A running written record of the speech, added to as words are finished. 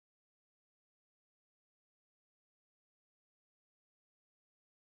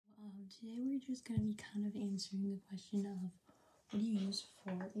Today we're just going to be kind of answering the question of what do you use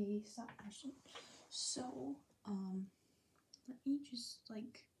for a stop motion. So, let me just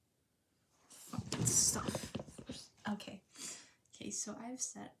stuff. Okay, so I've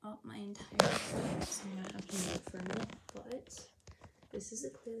set up my entire so I'm not updating it for a minute, but this is the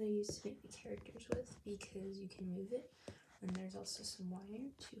clay that I use to make the characters with because you can move it, and there's also some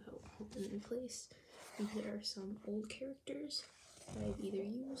wire to help hold them in place. And there are some old characters that I've either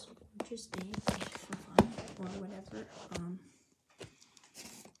used or just made for fun or whatever.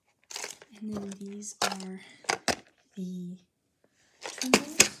 And then these are the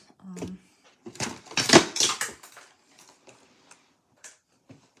tools.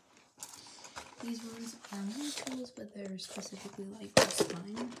 These ones are my tools, but they're specifically like this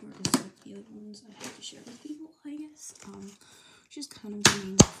line, whereas like the other ones I have to share with people, I guess. Which is kind of the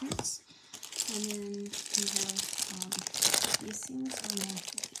main difference. And then we have these things are more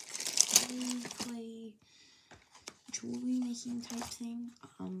like clay jewelry making type thing.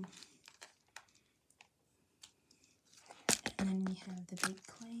 And then we have the baked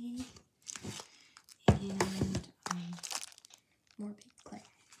clay and more baked clay.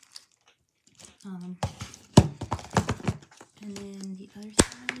 And then the other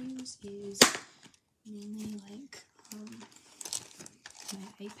thing I use is mainly like my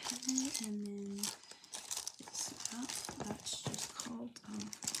iPad, and then this app that's just called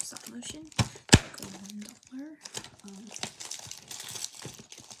Stop Motion, like $1.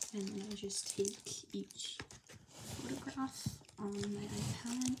 And then I just take each photograph on my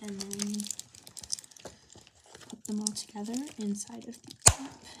iPad and then put them all together inside of the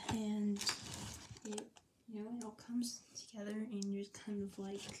app, and it all comes together in just kind of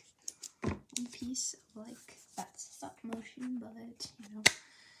like one piece of like that's stop motion, but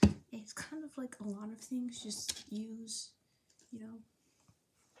it's kind of like a lot of things. Just use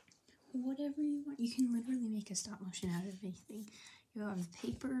whatever you want. You can literally make a stop motion out of anything. You have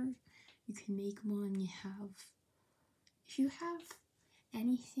paper, you can make one. If you have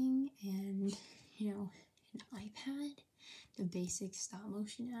anything, and an iPad, the basic stop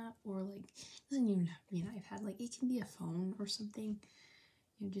motion app, or like it doesn't even have to be an iPad, like it can be a phone or something,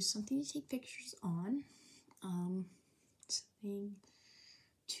 just something to take pictures on, something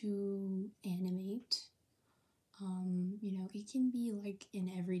to animate. It can be like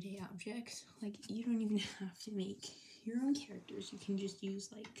an everyday object. Like you don't even have to make your own characters. You can just use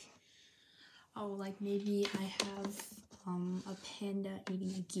like maybe I have a panda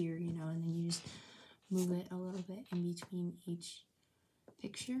eating a gear, and then you just move it a little bit in between each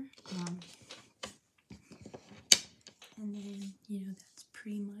picture. And then that's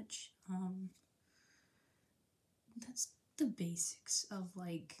pretty much that's the basics of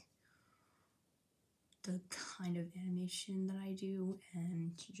like the kind of animation that I do,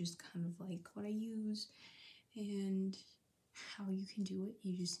 and just kind of like what I use and how you can do it.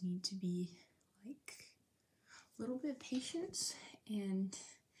 You just need to be like a little bit of patience and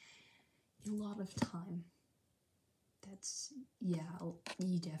a lot of time.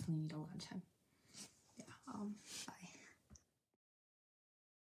 You definitely need a lot of time.